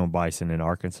commercially grown bison in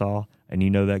Arkansas, and you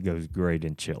know that goes great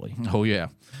in chili. Oh, yeah.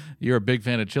 You're a big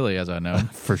fan of chili, as I know.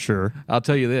 For sure. I'll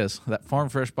tell you this, that Farm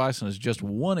Fresh Bison is just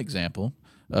one example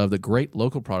of the great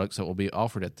local products that will be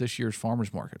offered at this year's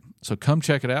farmers market. So come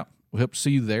check it out. We hope to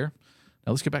see you there.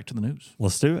 Now let's get back to the news.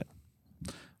 Let's do it.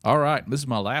 All right. This is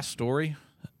my last story.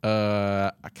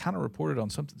 I kind of reported on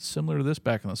something similar to this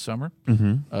back in the summer,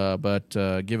 but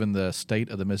given the state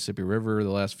of the Mississippi River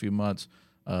the last few months,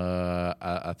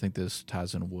 I think this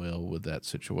ties in well with that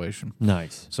situation.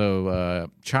 Nice. So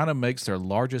China makes their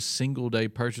largest single-day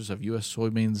purchase of U.S.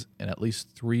 soybeans in at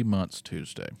least 3 months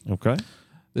Tuesday. Okay.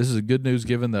 This is good news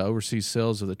given the overseas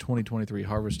sales of the 2023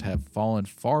 harvest have fallen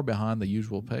far behind the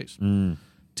usual pace.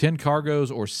 10 cargoes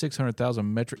or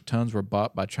 600,000 metric tons were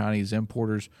bought by Chinese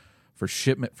importers for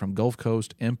shipment from Gulf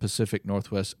Coast and Pacific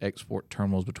Northwest export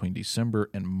terminals between December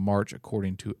and March,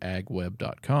 according to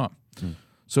agweb.com.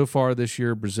 So far this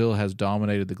year, Brazil has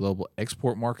dominated the global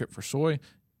export market for soy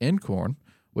and corn,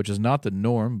 which is not the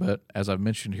norm, but as I've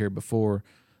mentioned here before,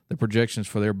 the projections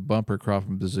for their bumper crop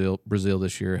in Brazil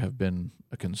this year have been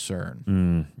a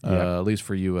concern, at least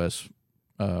for U.S.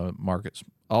 Markets.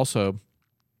 Also,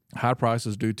 high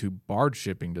prices due to barge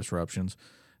shipping disruptions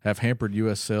have hampered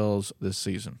U.S. sales this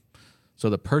season. So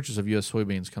the purchase of U.S.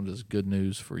 soybeans comes as good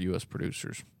news for U.S.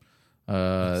 producers.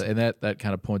 And that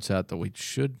kind of points out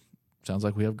that sounds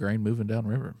like we have grain moving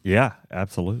downriver. Yeah,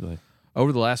 absolutely.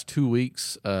 Over the last 2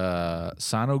 weeks,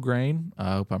 Sinograin,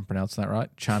 I hope I'm pronouncing that right,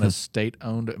 China's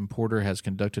state-owned importer has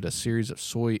conducted a series of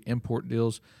soy import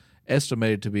deals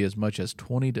estimated to be as much as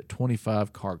 20 to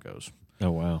 25 cargoes.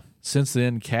 Oh, wow. Since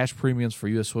then, cash premiums for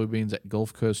U.S. soybeans at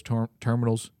Gulf Coast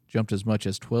terminals jumped as much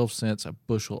as 12 cents a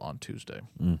bushel on Tuesday.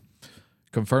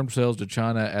 Confirmed sales to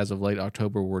China as of late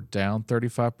October were down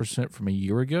 35% from a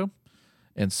year ago,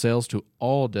 and sales to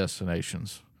all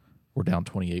destinations were down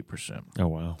 28%. Oh,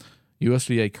 wow.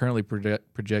 USDA currently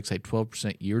projects a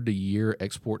 12% year-to-year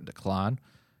export decline.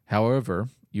 However,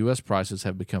 U.S. prices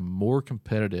have become more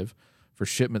competitive for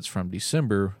shipments from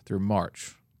December through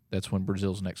March. That's when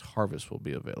Brazil's next harvest will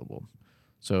be available.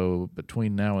 So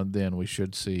between now and then, we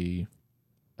should see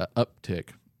an uptick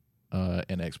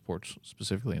in exports,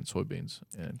 specifically in soybeans.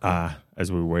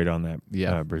 As we wait on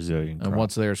that Brazilian crop. And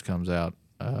once theirs comes out,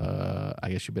 I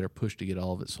guess you better push to get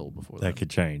all of it sold before that could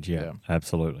change. Yeah,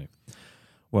 absolutely.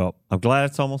 Well, I'm glad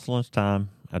it's almost lunchtime.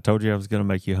 I told you I was going to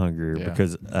make you hungrier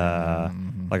because,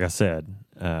 like I said,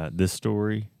 this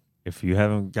story, if you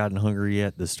haven't gotten hungry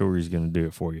yet, this story is going to do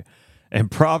it for you.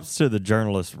 And props to the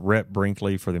journalist Rhett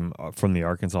Brinkley from the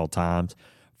Arkansas Times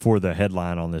for the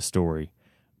headline on this story.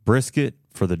 Brisket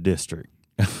for the district.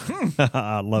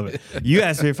 I love it. You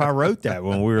asked me if I wrote that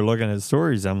when we were looking at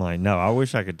stories. I'm like, no, I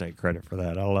wish I could take credit for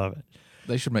that. I love it.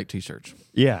 They should make T-shirts.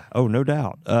 Yeah. Oh, no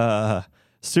doubt.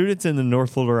 Students in the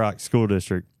North Little Rock School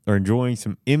District are enjoying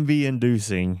some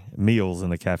envy-inducing meals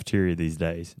in the cafeteria these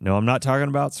days. No, I'm not talking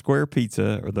about square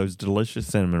pizza or those delicious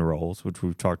cinnamon rolls, which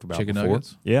we've talked about Chicken before.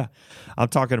 Nuggets? Yeah. I'm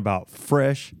talking about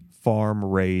fresh,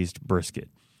 farm-raised brisket.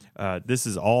 This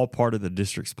is all part of the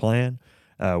district's plan,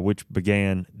 which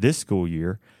began this school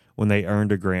year when they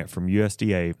earned a grant from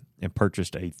USDA and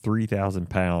purchased a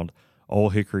 3,000-pound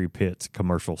Old Hickory Pits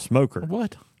commercial smoker.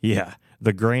 What? Yeah.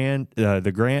 The grant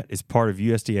is part of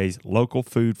USDA's Local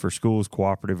Food for Schools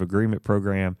Cooperative Agreement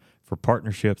Program for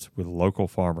partnerships with local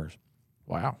farmers.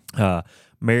 Wow.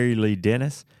 Mary Lee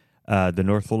Dennis, the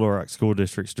North Little Rock School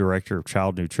District's Director of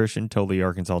Child Nutrition, told the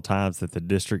Arkansas Times that the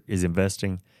district is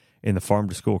investing in the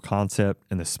farm-to-school concept,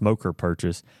 and the smoker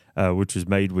purchase, which was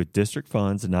made with district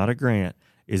funds and not a grant,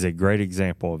 is a great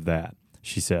example of that,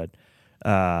 she said.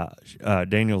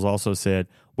 Daniels also said,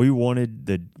 we wanted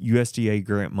the USDA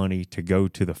grant money to go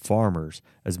to the farmers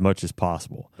as much as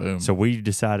possible. Boom. So we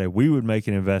decided we would make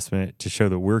an investment to show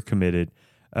that we're committed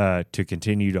to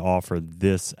continue to offer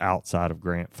this outside of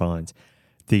grant funds.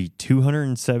 The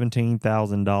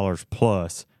 $217,000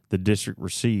 plus the district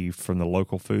received from the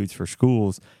Local Foods for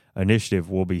Schools initiative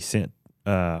will be spent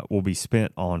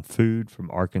on food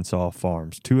from Arkansas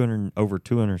farms. Over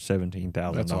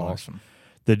 $217,000. That's awesome.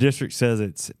 The district says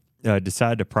it's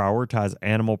decided to prioritize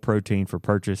animal protein for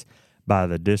purchase by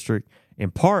the district, in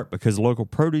part because local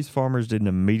produce farmers didn't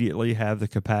immediately have the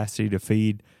capacity to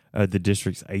feed the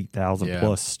district's 8,000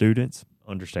 plus students.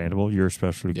 Understandable. You're a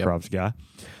specialty crops guy.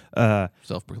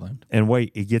 Self-proclaimed. And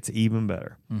wait, it gets even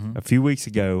better. Mm-hmm. A few weeks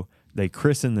ago, they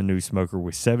christened the new smoker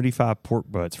with 75 pork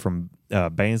butts from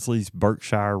Bansley's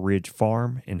Berkshire Ridge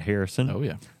Farm in Harrison. Oh,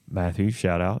 yeah. Matthew,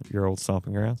 shout out, your old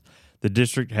stomping grounds. The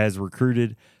district has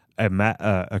recruited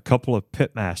a couple of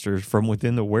pit masters from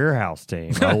within the warehouse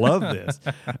team. I love this.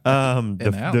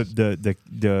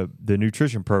 The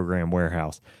nutrition program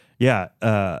warehouse. Yeah,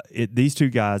 these two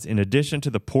guys, in addition to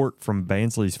the pork from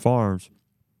Bansley's Farms,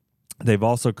 they've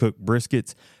also cooked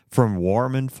briskets from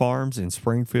Warman Farms in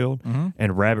Springfield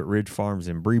and Rabbit Ridge Farms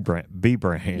in B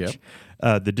Branch. Yep.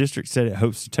 The district said it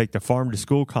hopes to take the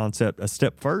farm-to-school concept a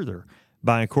step further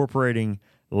by incorporating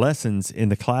lessons in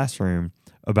the classroom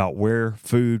about where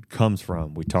food comes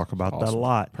from. We talk about that a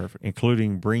lot,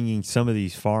 including bringing some of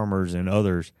these farmers and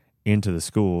others into the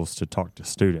schools to talk to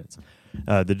students.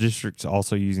 The district's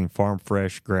also using farm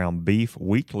fresh ground beef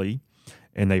weekly,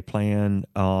 and they plan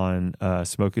on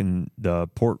smoking the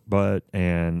pork butt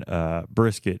and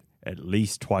brisket at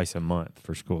least twice a month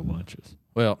for school lunches.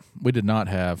 Well, we did not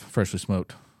have freshly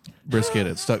smoked brisket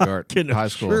at Stuttgart High School. I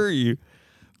can assure you,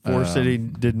 Forest City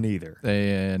didn't either.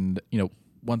 And,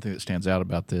 one thing that stands out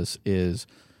about this is,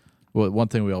 one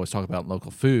thing we always talk about in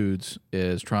local foods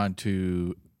is trying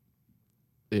to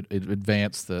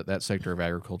advance that sector of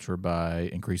agriculture by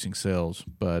increasing sales.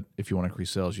 But if you want to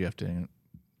increase sales, you have to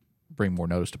bring more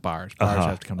notice to buyers. Buyers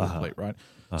have to come to the plate, right?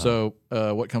 So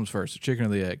what comes first, the chicken or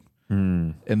the egg?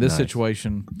 In this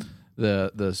situation,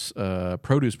 the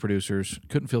produce producers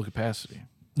couldn't fill capacity.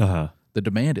 The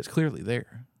demand is clearly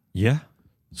there. Yeah.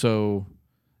 So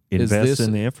invest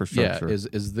in the infrastructure. Yeah,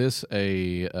 is this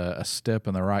a step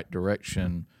in the right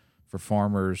direction for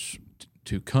farmers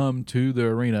to come to the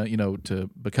arena, to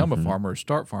become a farmer,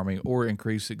 start farming, or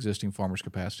increase existing farmers'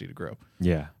 capacity to grow?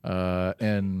 Yeah.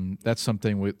 And that's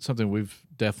something we've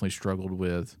definitely struggled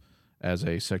with as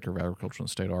a sector of agriculture in the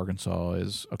state of Arkansas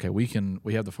is, okay, we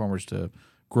have the farmers to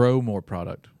grow more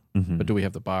product, but do we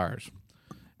have the buyers?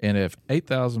 And if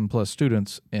 8,000 plus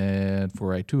students and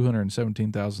for a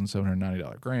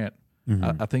 $217,790 grant,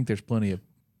 I think there's plenty of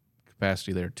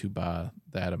capacity there to buy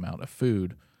that amount of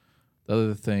food. The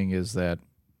other thing is that,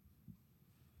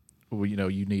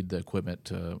 you need the equipment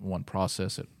to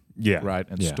process it, right,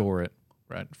 and store it,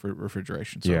 right, for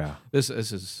refrigeration. So this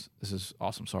is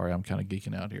awesome. Sorry, I'm kind of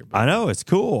geeking out here. But. I know, it's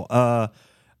cool.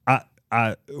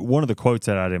 I one of the quotes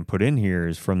that I didn't put in here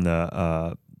is from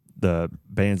the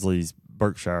Bansley's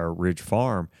Berkshire Ridge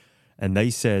Farm, and they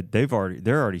said they're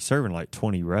already serving like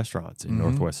 20 restaurants in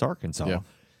Northwest Arkansas,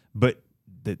 but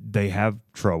they have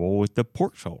trouble with the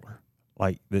pork shoulder.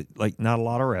 Like not a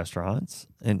lot of restaurants,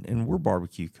 and we're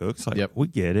barbecue cooks. Like we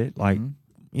get it. Like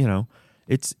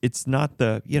it's not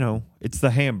the it's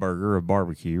the hamburger of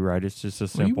barbecue, right? It's just a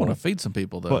simple. You want to feed some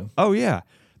people though.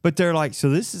 But they're like,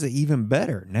 so this is even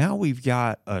better. Now we've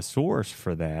got a source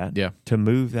for that to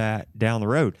move that down the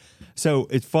road. So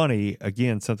it's funny,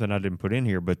 again, something I didn't put in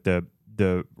here, but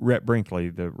the Rhett Brinkley,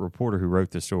 the reporter who wrote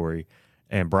the story,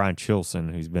 and Brian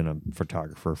Chilson, who's been a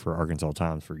photographer for Arkansas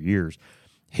Times for years,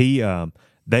 he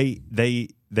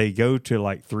they go to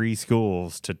like 3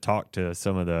 schools to talk to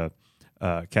some of the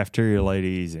cafeteria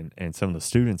ladies and some of the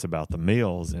students about the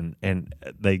meals, and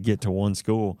they get to one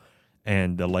school,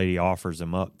 and the lady offers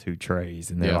them up 2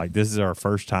 trays, and they're like, this is our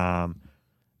first time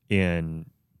in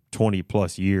 20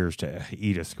 plus years to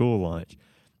eat a school lunch.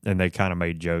 And they kind of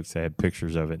made jokes. They had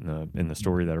pictures of it in the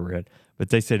story that I read, but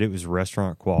they said it was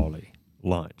restaurant quality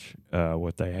lunch,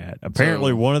 what they had.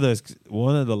 Apparently one of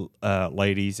the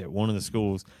ladies at one of the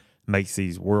schools makes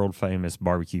these world famous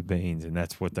barbecue beans, and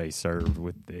that's what they served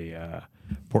with the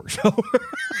pork shoulder.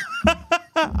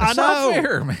 It's not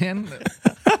fair, man.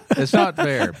 It's not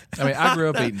fair. I mean, I grew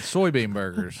up eating soybean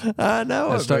burgers. I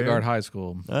know at Stuttgart High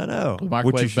School. I know. With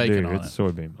microwave bacon on it's it.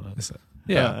 Soybean.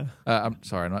 Yeah. I'm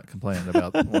sorry. I'm not complaining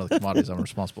about one of the commodities I'm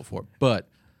responsible for. But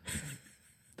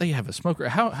they have a smoker.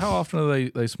 How often are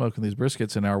they smoking these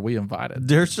briskets, and are we invited?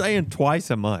 They're saying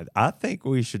twice a month. I think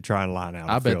we should try and line out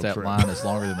I a bet field that trip. line is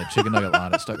longer than the chicken nugget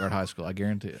line at Stuttgart High School. I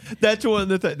guarantee it. That's one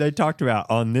that they talked about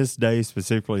on this day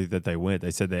specifically that they went. They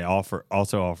said they also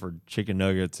offered chicken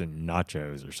nuggets and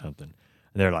nachos or something.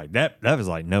 And they're like, that was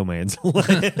like no man's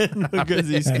land because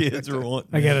these kids were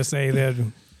wanting. I got to say that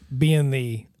being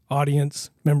the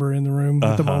audience member in the room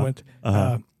at the moment,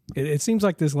 it seems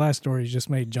like this last story has just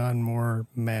made John more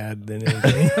mad than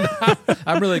anything.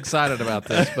 I'm really excited about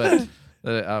this, but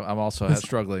I'm also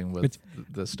struggling with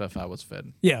the stuff I was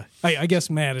fed. Yeah, I guess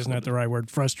mad is not the right word.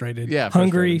 Frustrated. Yeah,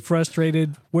 hungry,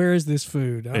 frustrated. Where is this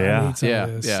food? I need some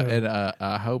of this. Yeah. So. And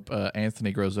I hope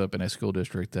Anthony grows up in a school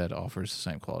district that offers the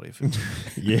same quality of food.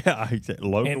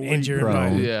 Locally and you're grown.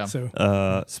 invited. Yeah.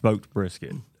 So. Smoked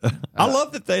brisket. I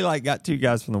love that they got 2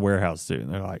 guys from the warehouse too,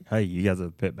 and they're like, "Hey, you guys are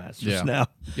the pit masters now."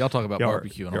 Y'all talk about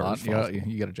barbecuing a lot. responsible.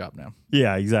 You got a job now.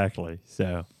 Yeah, exactly.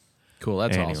 So cool.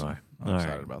 That's anyway, awesome. I'm all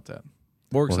excited right. about that.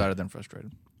 More excited than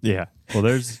frustrated. Yeah. Well,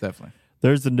 there's Definitely.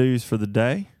 there's the news for the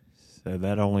day. So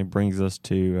that only brings us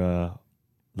to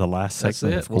the last That's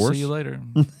segment. it. Of course. We'll see you later.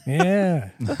 Yeah.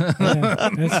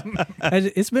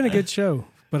 It's been a good show,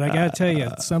 but I got to tell you,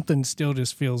 something still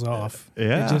just feels off.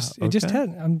 Yeah, It just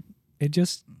hadn't.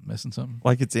 Missing something.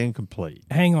 Like it's incomplete.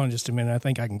 Hang on just a minute. I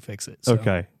think I can fix it. So.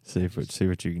 Okay. See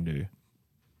what you can do.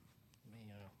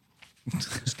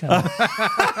 Just kind of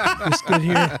just get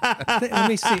here. Let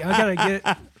me see. I gotta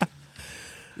get.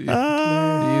 You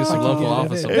use some local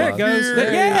office supplies. There it goes.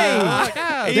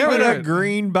 Yay! Even we a go.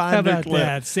 green How binder about clip.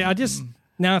 that? See,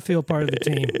 now I feel part of the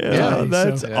team. Yeah, today,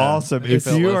 that's so. awesome. He If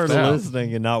felt you are left out.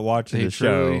 listening and not watching He the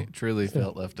show, truly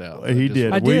felt left out. he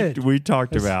did. I did. We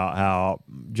talked about how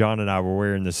John and I were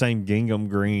wearing the same gingham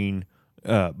green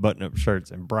button-up shirts,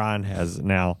 and Brian has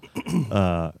now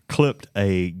clipped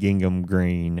a gingham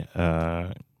green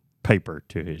paper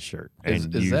to his shirt,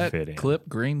 and Is you that fit in. clip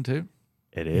green too?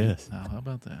 It is. Oh, how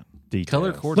about that? Details.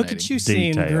 Color coordinating. Look at you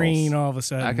seeing Details. green all of a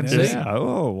sudden. I can That's- see. Yeah.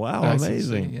 Oh, wow. I can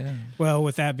Amazing. see, yeah. Well,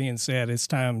 with that being said, it's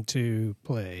time to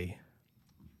play.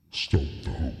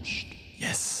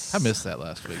 Yes. I missed that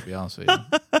last week, to be honest with you.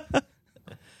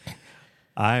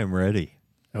 I am ready.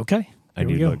 Okay. And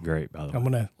Here we you go. look great, by the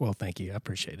way. Well, thank you. I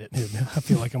appreciate it. I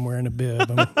feel like I'm wearing a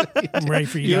bib. I'm ready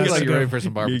for you You guys look like to you're go. ready for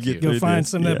some barbecue. get- Go It find is,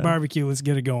 some of that yeah. barbecue. Let's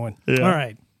get it going. Yeah. All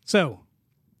right. So,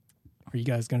 are you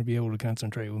guys going to be able to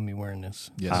concentrate with me wearing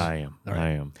this? Yes. I am. All right. I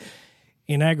am.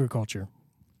 In agriculture,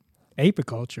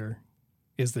 apiculture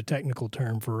is the technical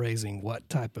term for raising what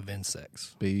type of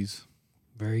insects? Bees.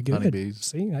 Very good. Honeybees.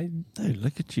 See, Hey,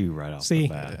 look at you right off See.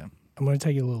 the bat. Yeah. I'm going to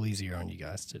take it a little easier on you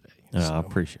guys today. I So,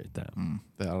 appreciate that.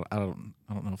 I don't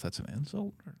know if that's an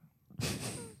insult. Or...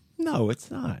 No, it's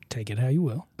not. take it how you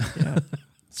will. Yeah.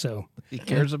 So, He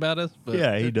cares about us, but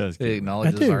Yeah, he does. he care.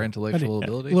 acknowledges I do. our intellectual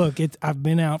ability. look, I've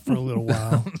been out for a little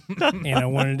while, and I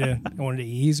wanted to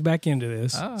ease back into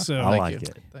this. So, I Thank like you.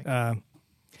 it. Thank you.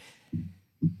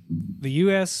 the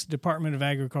U.S. Department of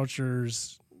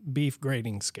Agriculture's beef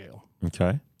grading scale.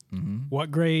 Okay. What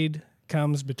grade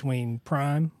comes between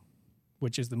prime,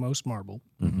 which is the most marbled,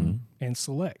 and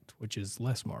Select, which is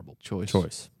less marbled.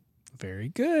 Choice. Very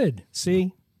good.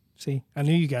 See, I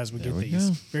knew you guys would get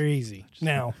these. Go. Very easy.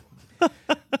 Now,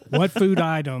 what food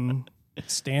item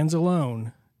stands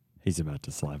alone? He's about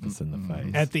to slap us in the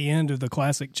face. At the end of the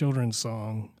classic children's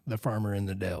song, The Farmer in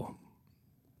the Dell.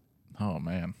 Oh,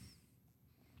 man.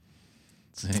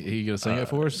 Are you going to sing it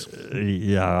for us?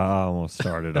 Yeah, I almost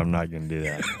started. I'm not going to do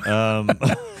that.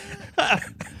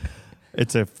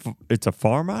 It's a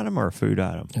farm item or a food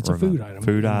item? It's a food item.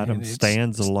 Food item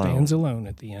stands alone. Stands alone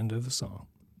at the end of the song.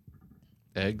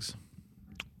 Eggs,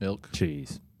 milk,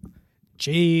 cheese.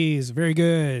 Very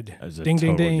good. Ding,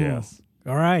 ding, ding. Guess.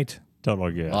 All right.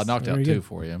 Total guess. Well, I knocked out 2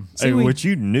 for you. Which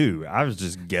you knew. I was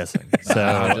just guessing. So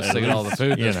I'm just thinking all the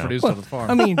food that's produced on the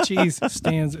farm. I mean, cheese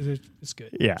stands. It's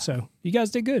good. Yeah. So you guys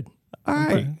did good. All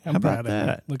right. I'm proud of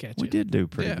that. Look at you. We did do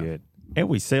pretty good. And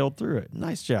we sailed through it.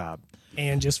 Nice job.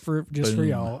 And just for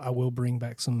y'all, I will bring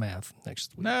back some math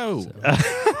next week. No. So.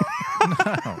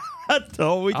 No. That's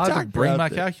all we talked about. Bring my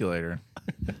calculator.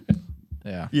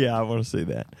 Yeah. Yeah, I want to see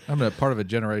that. I'm a part of a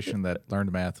generation that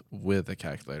learned math with a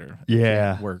calculator.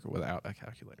 Yeah. Can't work without a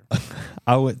calculator.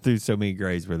 I went through so many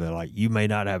grades where they're like, you may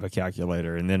not have a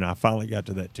calculator. And then I finally got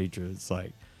to that teacher. It's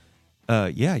like,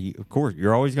 of course,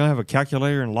 you're always going to have a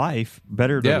calculator in life.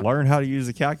 Better to learn how to use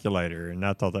a calculator. And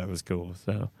I thought that was cool.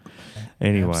 So,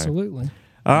 anyway. Absolutely.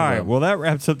 All right. Well, that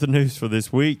wraps up the news for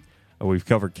this week. We've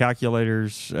covered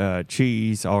calculators,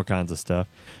 cheese, all kinds of stuff.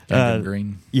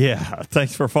 Green. Yeah.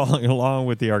 Thanks for following along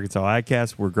with the Arkansas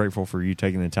AgCast. We're grateful for you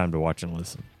taking the time to watch and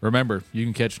listen. Remember, you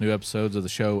can catch new episodes of the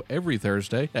show every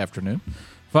Thursday afternoon.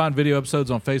 Find video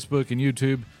episodes on Facebook and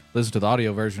YouTube. Listen to the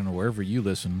audio version or wherever you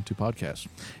listen to podcasts.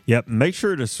 Yep. Make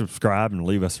sure to subscribe and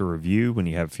leave us a review when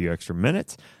you have a few extra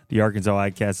minutes. The Arkansas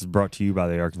AgCast is brought to you by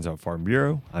the Arkansas Farm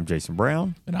Bureau. I'm Jason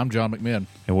Brown. And I'm John McMinn.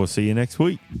 And we'll see you next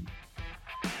week.